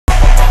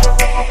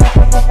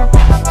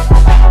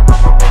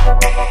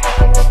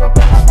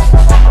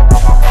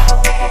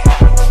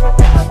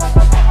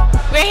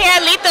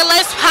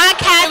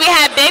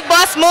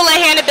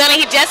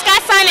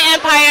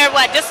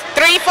what, just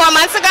 3-4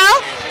 months ago?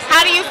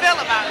 How do you feel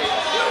about it?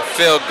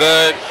 Feel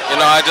good. You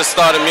know, I just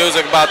started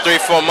music about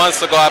 3-4 months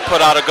ago. I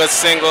put out a good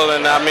single,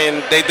 and I mean,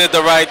 they did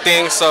the right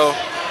thing, so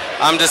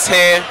I'm just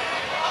here.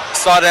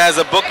 Started as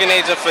a booking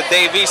agent for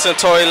Dave East and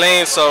Tory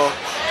Lanez, so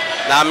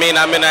now I'm in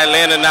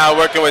Atlanta now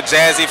working with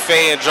Jazzy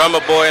Faye and Drummer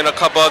Boy and a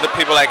couple other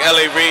people like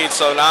L.A. Reid,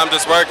 so now I'm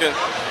just working.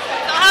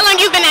 So how long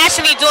you been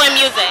actually doing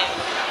music?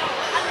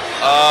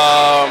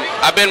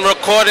 I've been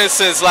recording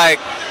since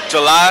like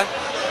July.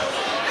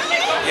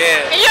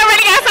 Yeah. And you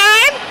already got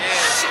signed?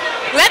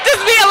 Yeah. Let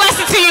this be a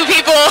lesson to you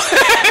people.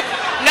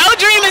 No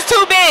dream is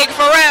too big,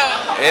 for real.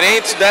 It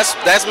ain't,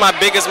 that's my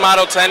biggest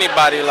motto to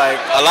anybody. Like,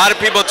 a lot of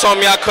people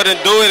told me I couldn't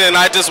do it, and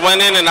I just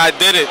went in and I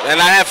did it. And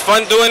I had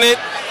fun doing it,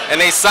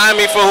 and they signed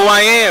me for who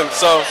I am,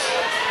 so.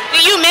 Do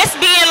you miss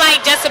being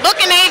like just a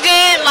booking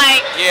agent?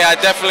 Like. Yeah, I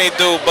definitely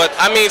do, but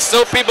I mean,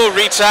 still people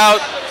reach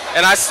out,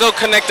 and I still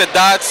connect the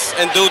dots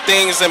and do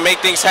things and make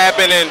things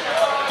happen, and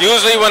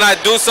usually when I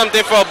do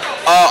something for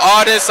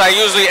artists, I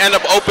usually end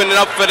up opening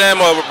up for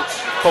them or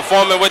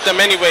performing with them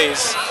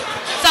anyways.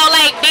 So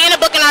like being a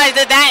booking artist,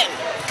 did that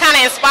kind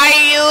of inspire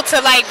you to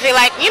like be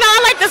like, you know, I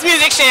like this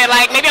music shit,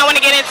 like maybe I want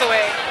to get into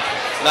it?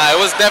 Nah, it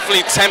was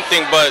definitely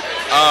tempting, but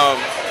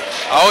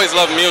I always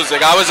loved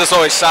music. I was just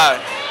always shy.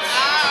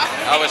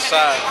 I was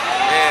shy,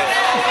 yeah.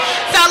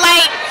 So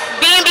like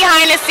being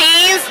behind the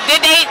scenes, did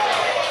it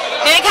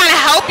kind of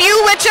help you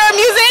with your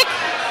music?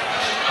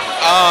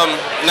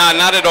 Nah,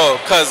 not at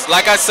all. Cause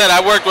like I said,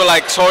 I worked with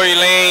like Tory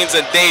Lanez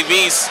and Dave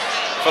East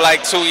for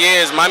like 2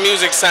 years. My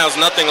music sounds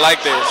nothing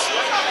like this.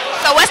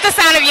 So what's the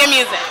sound of your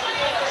music?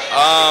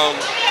 How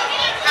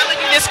would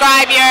you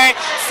describe your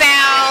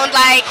sound,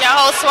 like your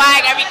whole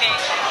swag, everything?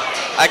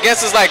 I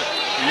guess it's like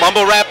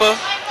mumble rapper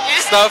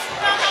stuff,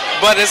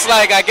 but it's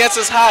like, I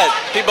guess it's hot.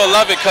 People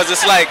love it because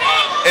it's like,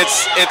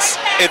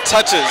 it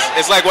touches.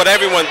 It's like what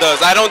everyone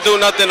does. I don't do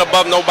nothing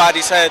above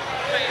nobody's head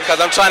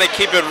because I'm trying to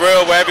keep it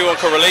real where everyone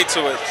can relate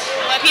to it.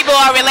 But people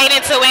are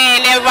relating to it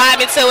and they're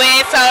vibing to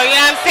it, so you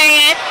know what I'm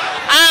saying?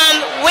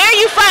 Where are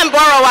you from,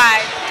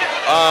 borough-wise?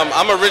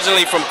 I'm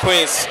originally from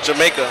Queens,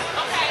 Jamaica.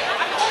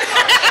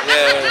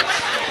 Yeah.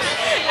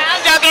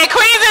 I'm joking.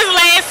 Queens is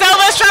late.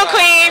 Silver's from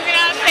Queens, you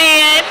know what I'm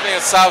saying? I'm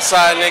a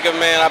Southside nigga,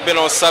 man. I've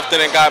been on something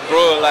and got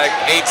brewed like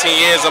 18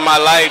 years of my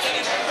life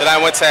that I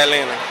went to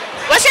Atlanta.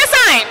 What's your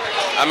sign?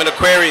 I'm an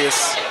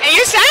Aquarius. And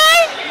you shy?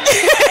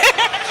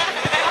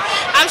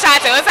 I'm shy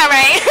too. It's all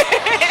right.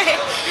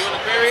 You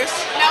an Aquarius?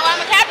 No, I'm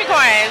a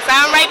Capricorn, so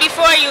I'm right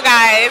before you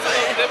guys.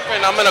 It's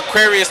different. I'm an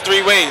Aquarius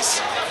 3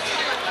 ways.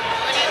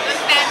 What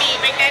does that mean?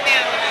 Break that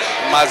down.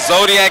 My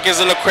zodiac is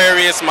an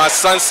Aquarius, my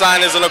sun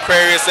sign is an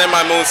Aquarius, and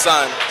my moon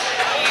sign.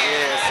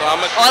 Yeah, so I'm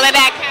a... All of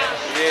that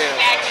counts. Yeah.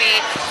 Exactly.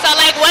 So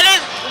like,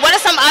 what are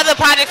some other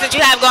projects that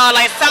you have going?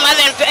 Like some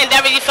other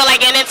endeavors you feel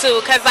like getting into?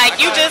 Cause like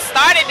you just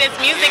started this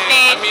music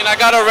thing. I mean, I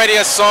got already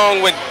a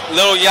song with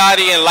Lil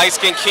Yachty and Light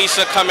Skin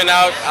Keisha coming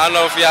out. I don't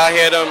know if y'all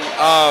hear them.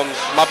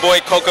 My boy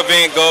Coca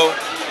Van Gogh,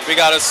 we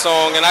got a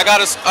song, and I got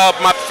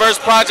my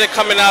first project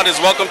coming out is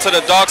Welcome to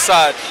the Dark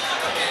Side.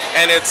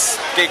 And it's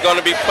going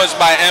to be pushed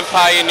by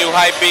Empire, New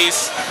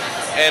Hypebeast,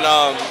 and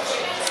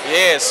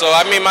yeah. So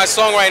I mean, my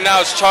song right now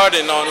is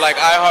charting on like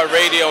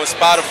iHeartRadio and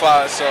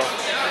Spotify. So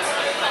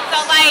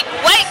like,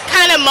 what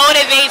kind of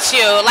motivates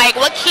you? Like,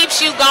 what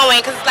keeps you going?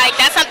 Cause like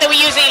that's something we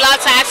usually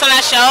love to ask on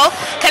our show.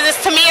 Cause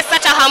to me, it's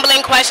such a humbling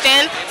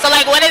question. So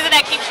like, what is it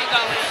that keeps you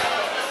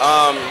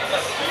going?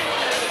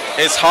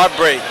 It's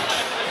heartbreak.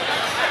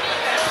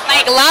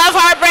 Like love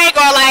heartbreak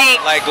or like?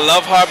 Like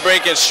love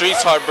heartbreak and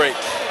streets heartbreak.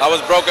 I was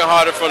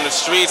brokenhearted from the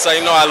streets.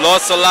 You know, I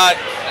lost a lot,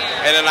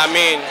 and then I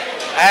mean,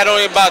 I had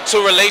only about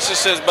 2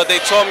 relationships, but they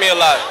taught me a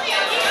lot. You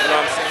know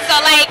what I'm saying? So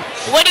like,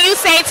 what do you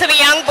say to the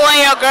young boy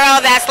or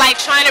girl that's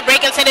like trying to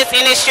break into this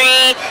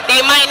industry?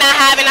 They might not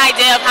have an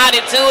idea of how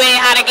to do it,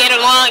 how to get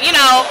along, you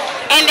know,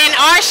 and then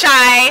are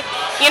shy.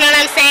 You know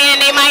what I'm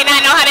saying? They might not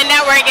know how to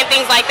network and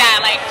things like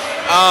that. Like.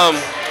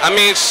 I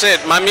mean,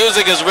 shit. My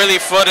music is really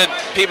for the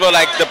people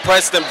like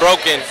depressed and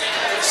broken.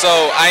 So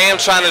I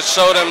am trying to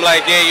show them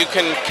like, yeah, you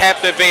can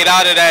captivate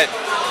out of that.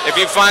 If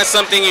you find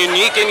something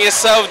unique in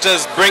yourself,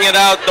 just bring it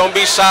out. Don't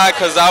be shy,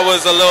 because I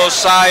was a little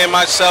shy in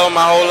my shell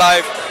my whole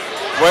life.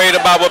 Worried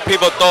about what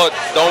people thought.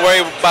 Don't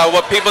worry about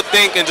what people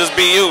think and just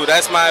be you.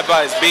 That's my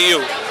advice. Be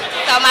you.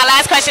 So my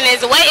last question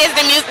is, what is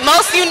the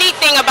most unique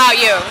thing about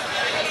you?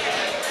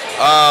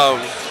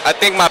 I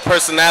think my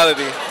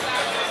personality.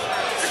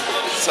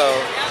 So,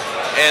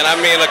 and I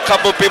mean, a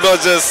couple people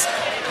just,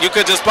 you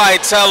could just probably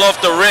tell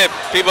off the rip.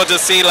 People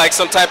just see like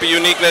some type of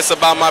uniqueness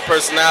about my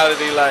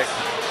personality, like,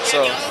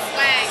 so.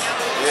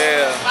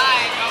 Yeah.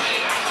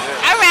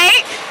 All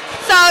right.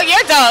 So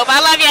you're dope. I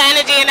love your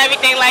energy and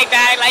everything like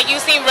that. Like, you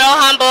seem real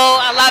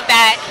humble. I love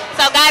that.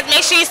 So guys,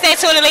 make sure you stay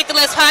tuned to Late the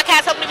List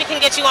podcast. Hopefully we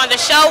can get you on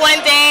the show one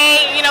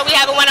day. You know, we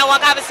have a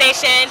one-on-one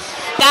conversation.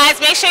 Guys,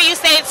 make sure you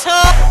stay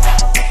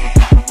tuned.